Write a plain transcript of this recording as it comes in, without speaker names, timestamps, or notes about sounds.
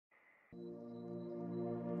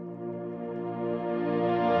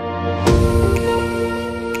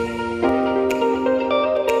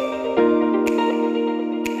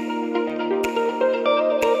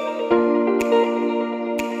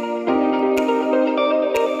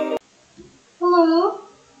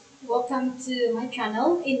welcome to my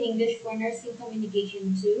channel in English for Nursing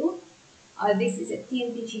Communication 2. This is a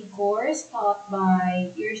team teaching course taught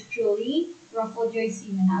by yours truly, Ruffel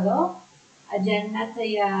Manalo, Ajan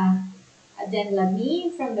Nataya Ajan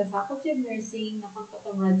Lami from the Faculty of Nursing, Nakhon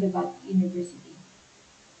Pathom Rajabhat University.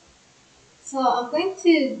 So I'm going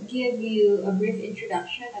to give you a brief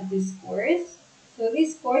introduction of this course. So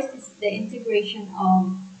this course is the integration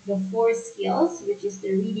of the four skills, which is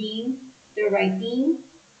the reading, the writing,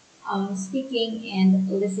 speaking, and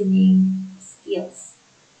listening skills.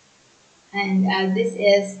 And this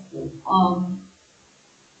is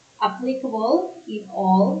applicable in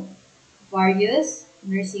all various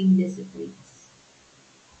nursing disciplines.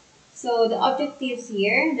 So the objectives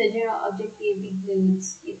here, the general objective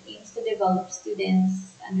includes it aims to develop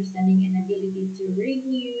students' understanding and ability to read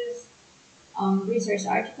news, research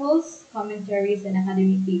articles, commentaries, and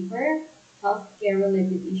academic paper,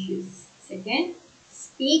 healthcare-related issues. Second,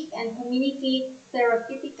 speak and communicate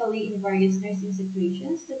therapeutically in various nursing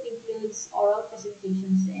situations that includes oral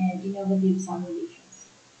presentations and innovative simulations.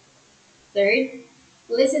 Third,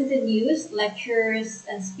 listen to news, lectures,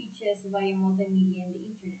 and speeches via multimedia and the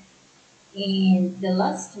internet. And the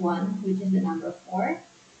last one, which is the number 4,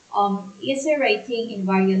 essay writing in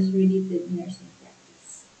various related nursing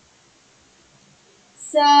practice.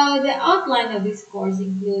 So the outline of this course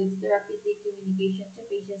includes therapeutic communication to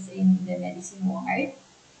patients in the medicine ward,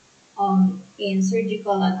 in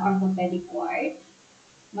surgical and orthopedic ward,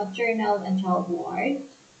 maternal and child ward,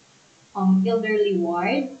 elderly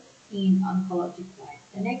ward, and oncologic ward.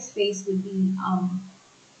 The next phase would be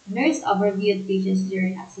nurse overviewed patients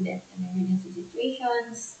during accident and emergency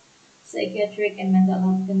situations, psychiatric and mental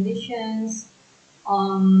health conditions,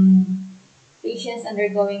 patients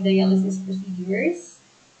undergoing dialysis procedures,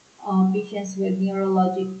 patients with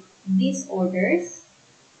neurologic disorders,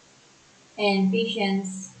 and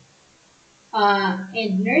patients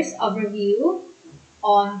and nurse overview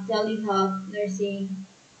on telehealth nursing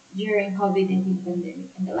during COVID-19 pandemic.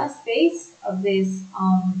 And the last phase of this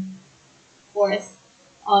course,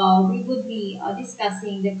 we would be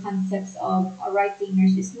discussing the concepts of writing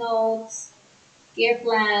nurses' notes, care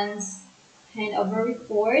plans, handover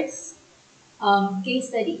reports, case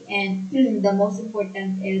study, and the most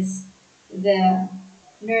important is the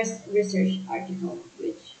nurse research article,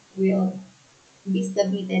 which will be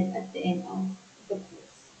submitted at the end of the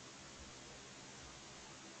course.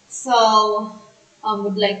 So,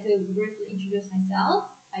 would like to briefly introduce myself.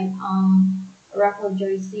 I am Ruffel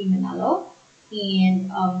Manalo,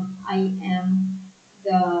 and I am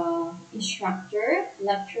the instructor,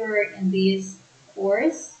 lecturer in this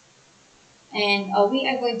course. And we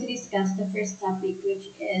are going to discuss the first topic, which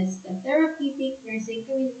is the therapeutic nursing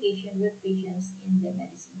communication with patients in the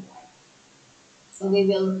medicine ward. So we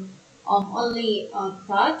will only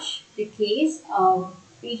touch the case of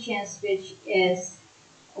patients which is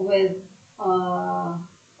with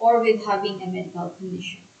or with having a medical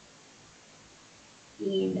condition.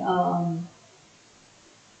 And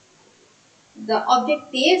the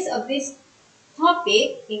objectives of this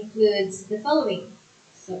topic includes the following.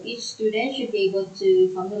 So each student should be able to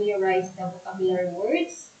familiarize the vocabulary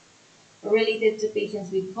words related to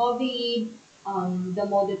patients with COVID, the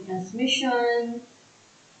mode of transmission,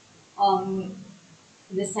 um,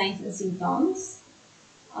 the signs and symptoms,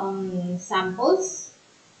 samples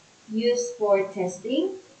used for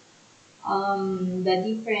testing, the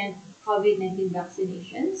different COVID-19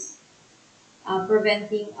 vaccinations,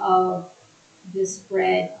 preventing of the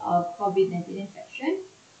spread of COVID-19 infection,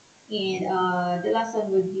 and the last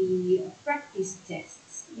one would be practice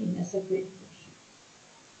tests in a separate portion.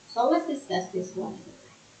 So let's discuss this one at a time.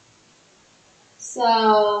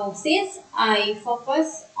 So since I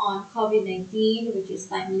focus on COVID-19, which is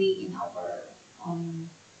timely in our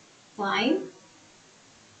time,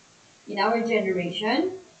 in our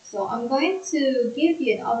generation, so I'm going to give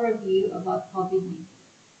you an overview about COVID-19.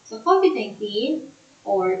 So COVID-19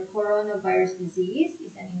 or coronavirus disease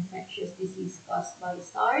is an infectious disease caused by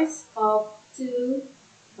SARS-CoV-2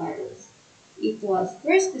 virus. It was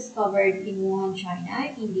first discovered in Wuhan,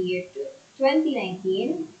 China in the year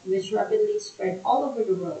 2019, which rapidly spread all over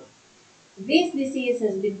the world. This disease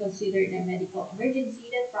has been considered a medical emergency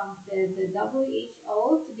that prompted the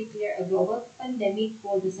WHO to declare a global pandemic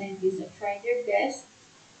while the scientists have tried their best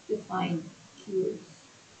to find cures.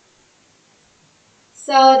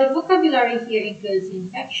 So the vocabulary here includes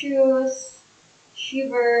infectious,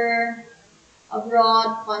 shiver,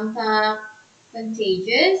 abroad, contact,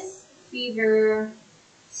 contagious, fever,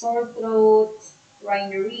 sore throat,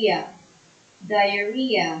 rhinorrhea,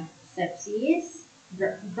 diarrhea, sepsis,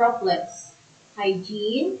 droplets,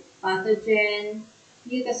 hygiene, pathogen,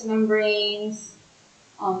 mucous membranes,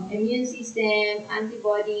 immune system,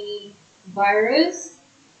 antibody, virus,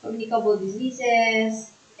 communicable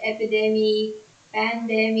diseases, epidemic,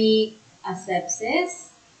 pandemic, asepsis,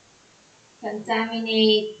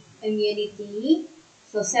 contaminate, immunity,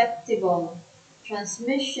 susceptible,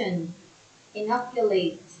 transmission,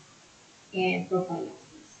 inoculate, and prophylaxis.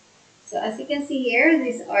 So as you can see here,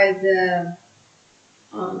 these are the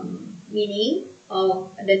meaning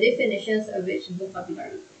of the definitions of each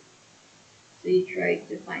vocabulary. So you try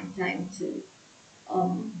to find time to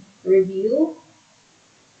review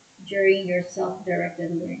during your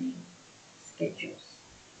self-directed learning schedules.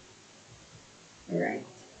 All right.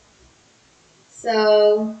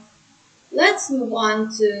 So let's move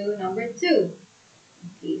on to number 2.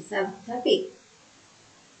 Okay, subtopic.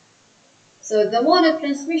 So the mode of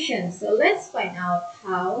transmission. So let's find out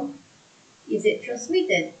how is it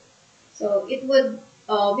transmitted. So it would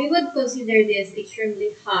we would consider this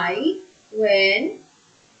extremely high when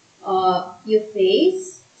you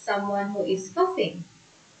face someone who is coughing.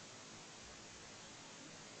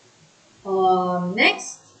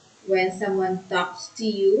 Next, when someone talks to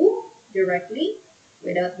you directly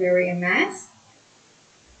without wearing a mask.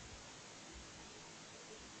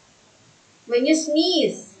 When you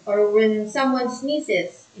sneeze or when someone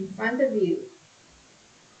sneezes in front of you.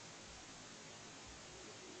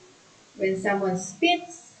 When someone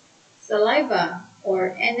spits, saliva,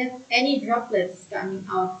 or any droplets coming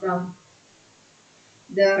out from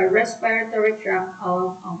the respiratory tract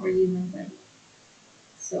of our human body.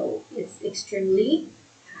 So it's extremely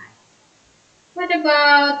high. What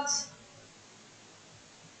about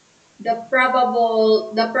the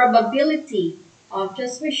probability of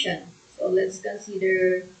transmission? So let's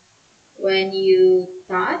consider when you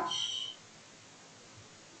touch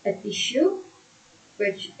a tissue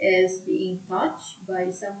which is being touched by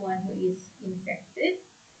someone who is infected,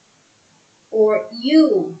 or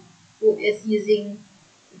you who is using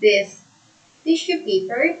this tissue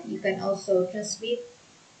paper, you can also transmit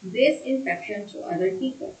this infection to other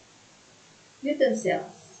people.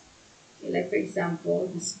 Utensils, okay, like for example,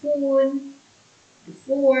 the spoon, the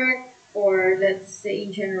fork, or let's say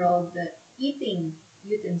in general, the eating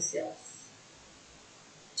utensils.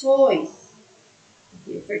 Toys,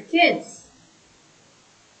 okay, for kids,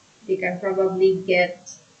 they can probably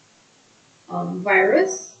get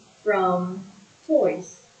virus from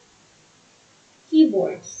toys.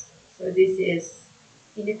 Keyboards, so this is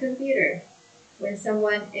in the computer. When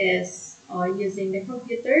someone is using the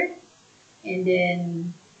computer and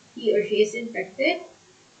then he or she is infected,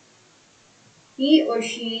 he or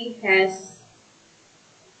she has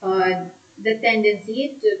the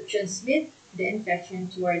tendency to transmit the infection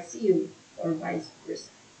towards you or vice versa.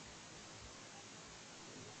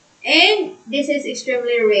 And this is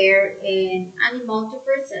extremely rare in animal to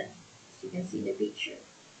person, as you can see in the picture,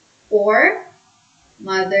 or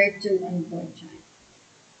mother to unborn child.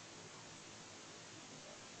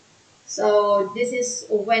 So this is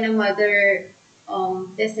when a mother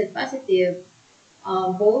tested positive,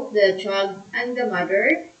 both the child and the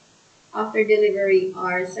mother after delivery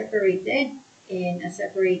are separated in a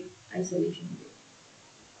separate isolation group.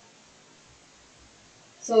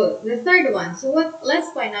 So the third one, so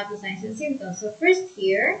let's find out the signs and symptoms. So first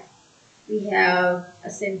here, we have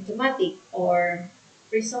asymptomatic or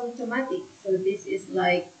presymptomatic. So this is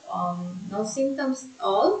like no symptoms at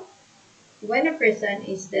all when a person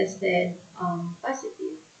is tested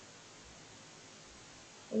positive.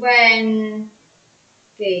 When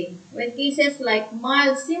when cases like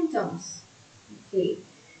mild symptoms, okay,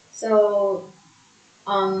 so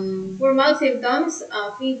for mild symptoms,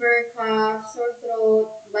 fever, cough, sore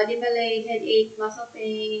throat, body malaise, headache, muscle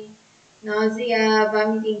pain, nausea,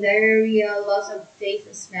 vomiting, diarrhea, loss of taste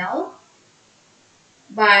and smell,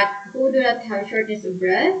 but who do not have shortness of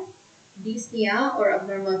breath, dyspnea, or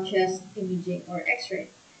abnormal chest imaging or X-ray.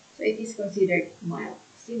 So it is considered mild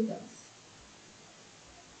symptoms.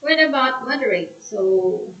 What about moderate?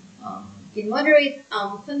 So in moderate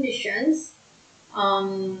conditions,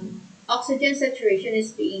 oxygen saturation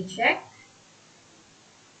is being checked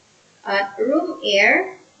at room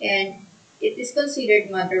air, and it is considered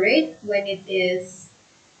moderate when it is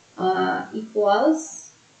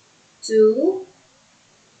equals to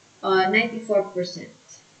 94%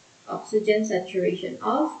 oxygen saturation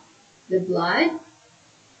of the blood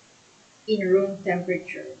in room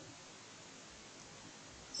temperature.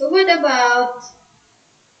 So what about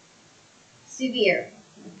severe?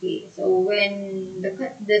 Okay, so when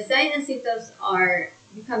the signs and symptoms are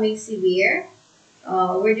becoming severe,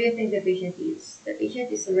 where do you think the patient is? The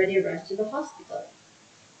patient is already rushed to the hospital.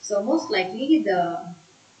 So most likely the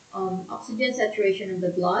oxygen saturation of the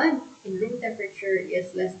blood in room temperature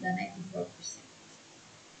is less than 94%.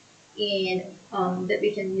 And the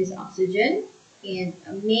patient needs oxygen, and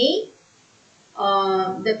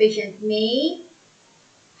the patient may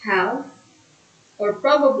have or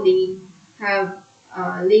probably have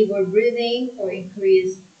labored breathing or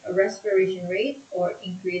increased respiration rate or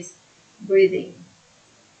increased breathing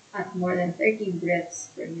at more than 30 breaths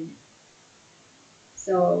per minute.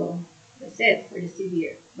 So that's it for the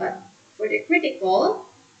severe. But for the critical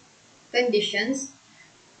conditions,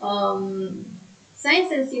 um,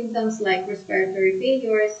 signs and symptoms like respiratory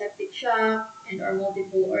failure, septic shock, and or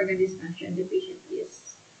multiple organ dysfunction, the patient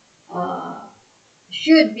is uh,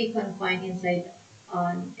 should be confined inside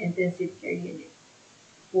an intensive care unit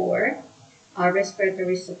for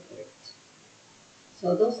respiratory support.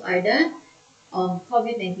 So those are the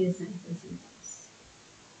COVID-19 signs and symptoms.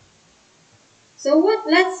 So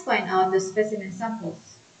let's find out the specimen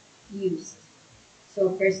samples used. So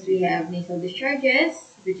first we have nasal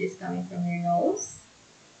discharges, which is coming from your nose,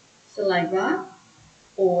 saliva,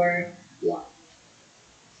 or blood.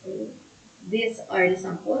 So these are the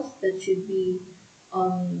samples that should be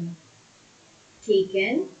um,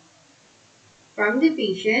 taken from the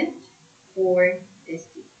patient for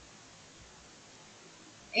testing.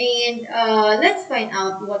 And let's find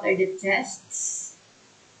out what are the tests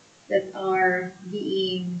that are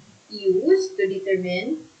being used to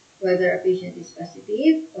determine whether a patient is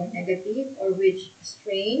positive or negative or which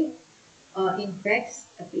strain infects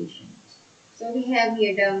a patient. So we have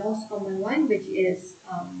here the most common one, which is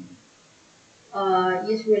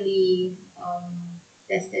usually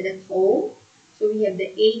tested at home. So we have the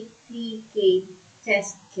ATK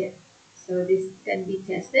test kit. So this can be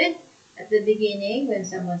tested at the beginning when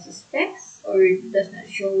someone suspects or does not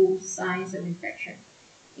show signs of infection.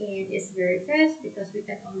 And it's very fast because we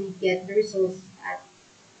can only get the results at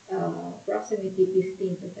approximately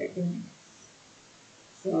 15 to 30 minutes.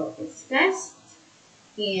 So it's fast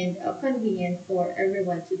and convenient for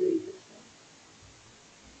everyone to do it at home.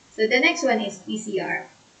 So the next one is PCR.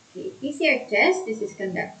 Okay, PCR test, this is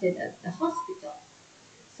conducted at the hospital.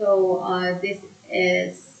 So this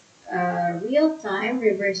is real-time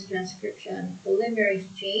reverse transcription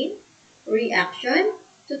polymerase chain reaction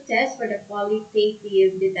to test for the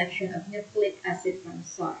qualitative detection of nucleic acid from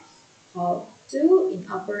SARS-CoV-2 in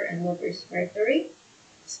upper and lower respiratory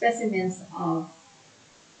specimens of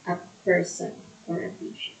a person or a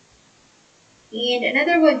patient. And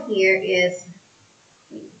another one here is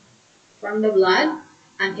from the blood,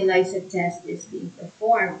 an ELISA test is being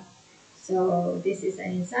performed. So this is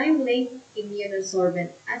an enzyme-linked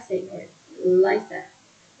immunosorbent assay or ELISA,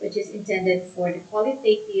 which is intended for the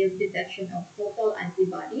qualitative detection of total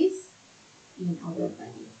antibodies in our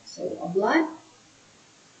body. So a blood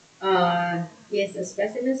is a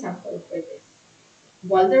specimen sample for this.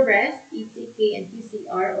 While the rest, ETK and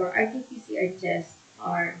PCR or RT-PCR tests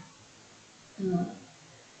are uh,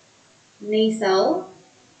 nasal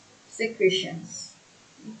secretions.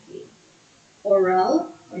 Okay.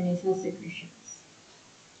 Oral or nasal secretions.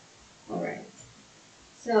 Alright.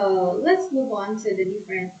 So let's move on to the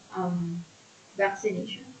different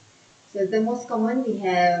vaccination. So the most common we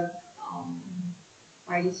have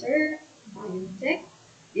Pfizer, BioNTech.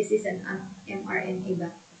 This is an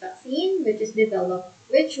mRNA vaccine which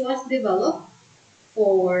was developed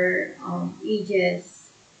for ages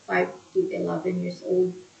 5 to 11 years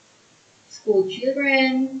old school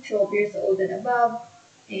children, 12 years old and above,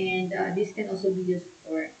 and this can also be used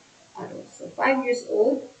for adults. So 5 years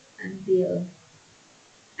old until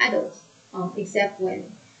adults, except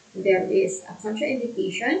when there is a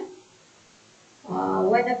contraindication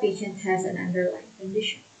when a patient has an underlying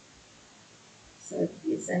condition. So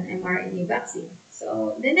it's an mRNA vaccine.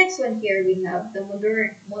 So the next one here we have the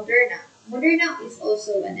Moderna. Moderna is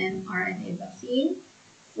also an mRNA vaccine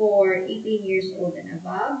for 18 years old and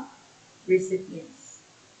above recipients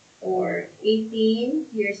or 18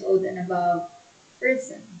 years old and above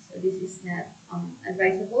person. So this is not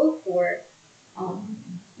advisable for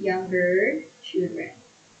younger children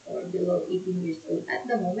or below 18 years old at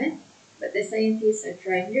the moment. But the scientists are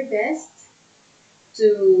trying their best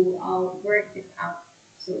to work it out.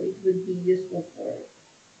 So it would be useful for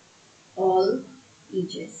all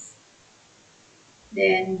ages.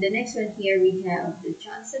 Then the next one here we have the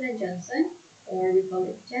Johnson and Johnson, or we call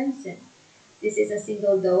it Janssen. This is a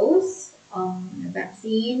single dose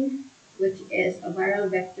vaccine, which is a viral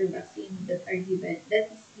vector vaccine that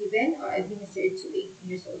is given or administered to 18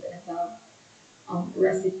 years old and above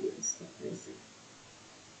recipients of person.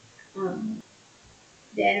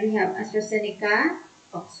 Then we have AstraZeneca,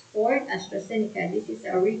 Oxford AstraZeneca. This is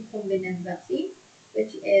a recombinant vaccine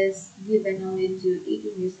which is given only to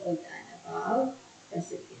 18 years old and above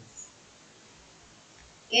recipients.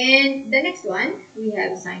 And the next one, we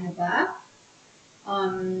have Sinovac.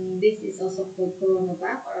 This is also called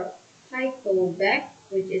Coronavac or Tycovac,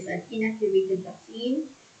 which is an inactivated vaccine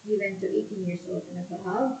given to 18 years old and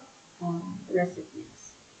above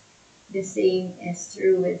recipients. The same is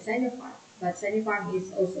true with Sinopharm, but Sinopharm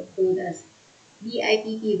is also called as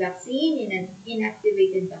BIPT vaccine in an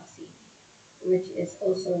inactivated vaccine, which is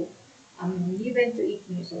also given to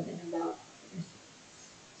 18 years old and above recipients.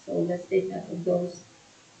 So let's take note of those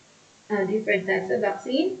different types of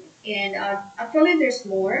vaccine. And actually, there's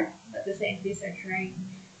more, but the scientists are trying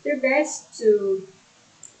their best to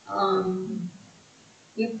um,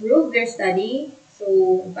 improve their study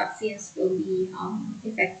so vaccines will be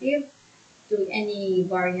effective to any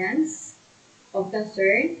variants of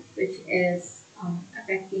concern, which is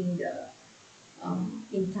affecting the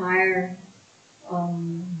entire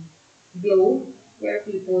um, globe where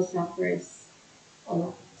people suffers a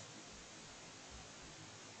lot.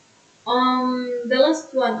 The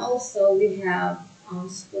last one also we have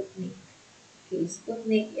Sputnik. Okay,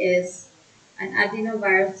 Sputnik is an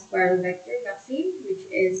adenovirus viral vector vaccine, which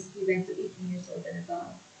is given to 18 years old and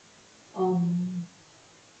above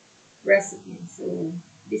recipients. So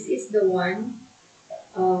this is the one.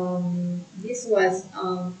 This was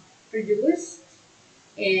produced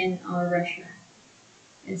in Russia.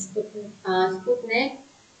 And Sputnik,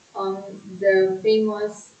 the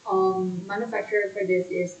famous manufacturer for this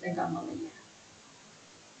is the Gamaleya.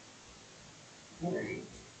 Alright.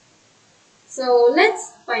 So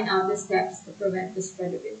let's find out the steps to prevent the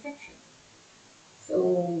spread of infection.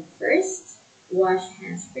 So first, wash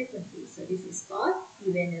hands frequently. So this is taught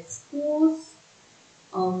even at schools,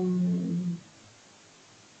 um,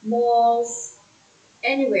 malls,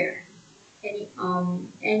 anywhere,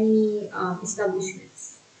 any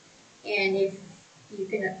establishments. And if you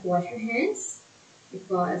cannot wash your hands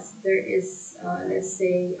because there is, let's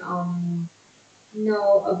say,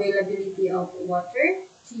 no availability of water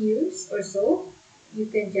to use or soap, you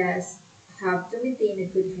can just have to maintain a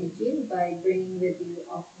good hygiene by bringing with you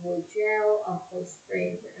alcohol gel, alcohol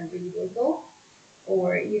spray wherever you will go,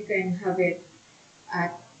 or you can have it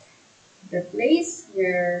at the place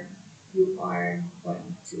where you are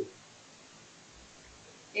going to.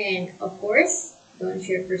 And of course, don't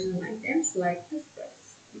share personal items like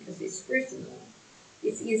toothbrush because it's personal.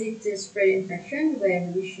 It's easy to spread infection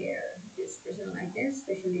when we share these personal items,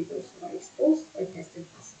 especially those who are exposed or tested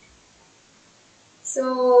positive.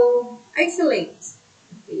 So isolate.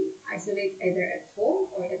 Okay, isolate either at home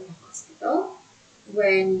or at the hospital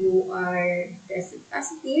when you are tested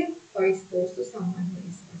positive or exposed to someone who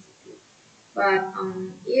is positive. But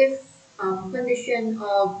if condition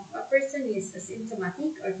of a person is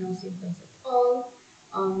asymptomatic or no symptoms at all,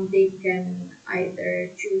 they can either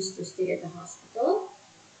choose to stay at the hospital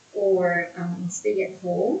or stay at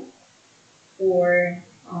home for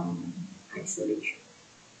isolation.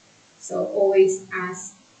 So always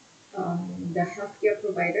ask the healthcare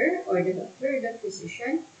provider or the doctor, the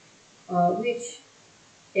physician, which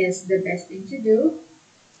is the best thing to do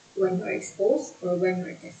when you're exposed or when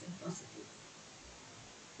you're tested positive.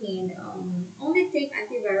 And only take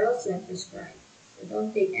antivirals when prescribed. So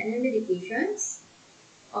don't take any medications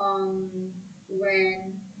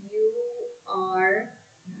when you are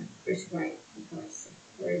not prescribed because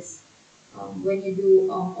of course when you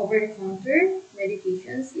do over-the-counter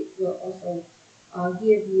medications, it will also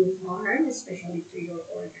give you harm, especially to your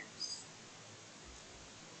organs.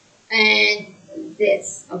 And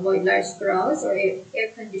this, avoid large crowds or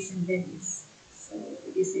air-conditioned venues. So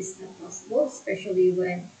this is not possible, especially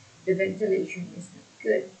when the ventilation is not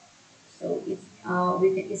good. So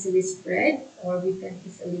we can easily spread or we can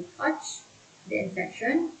easily catch the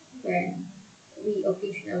infection when we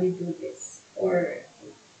occasionally do this or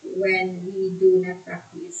when we do not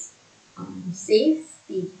practice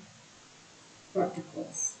safety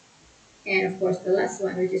protocols. And of course, the last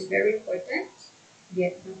one, which is very important,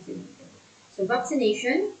 get vaccinated. So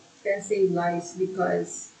vaccination can save lives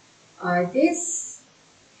because this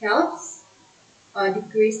helps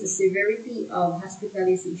decrease the severity of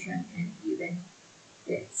hospitalization and even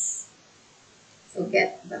deaths. So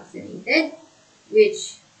get vaccinated,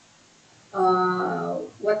 which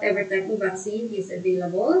whatever type of vaccine is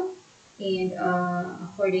available and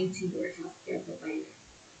according to your healthcare provider.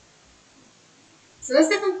 So as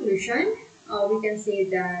a conclusion, we can say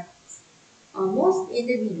that most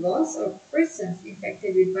individuals or persons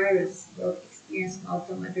infected with virus will experience mild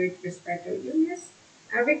to moderate respiratory illness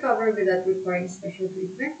and recover without requiring special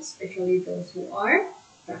treatment, especially those who are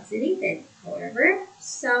vaccinated. However,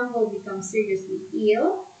 some will become seriously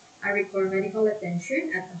ill and require medical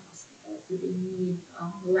attention at the hospital. So they need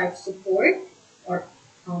life support or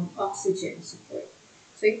oxygen support.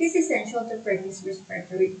 So it is essential to practice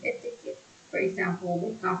respiratory etiquette. For example,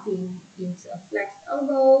 by coughing into a flexed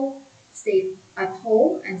elbow, stay at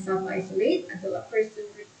home and self-isolate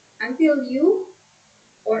until you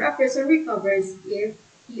or a person recovers if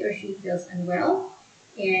he or she feels unwell.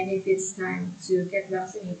 And if it's time to get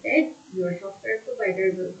vaccinated, your healthcare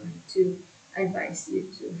provider will going to advise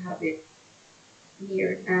you to have it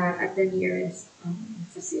at the nearest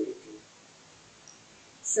facility.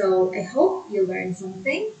 So I hope you learned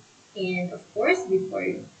something. And of course, before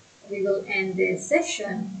we will end this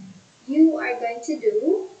session, you are going to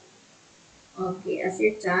do, okay, as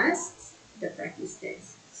your tasks, the practice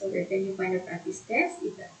test. So where can you find the practice test?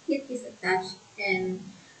 It is attached in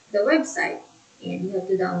the website. And you have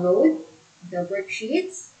to download the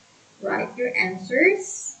worksheets, write your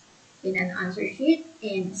answers in an answer sheet,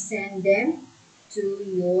 and send them to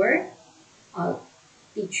your uh,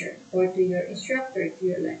 teacher or to your instructor, to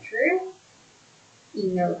your lecturer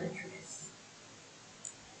email address.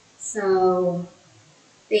 So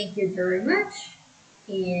thank you very much,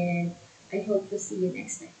 and I hope to see you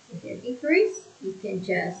next time. If you have inquiries, you can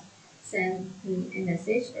just send me a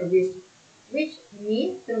message or reach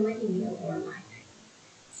me through my email or line.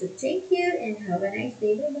 So thank you and have a nice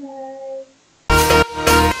day. Bye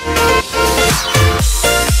bye.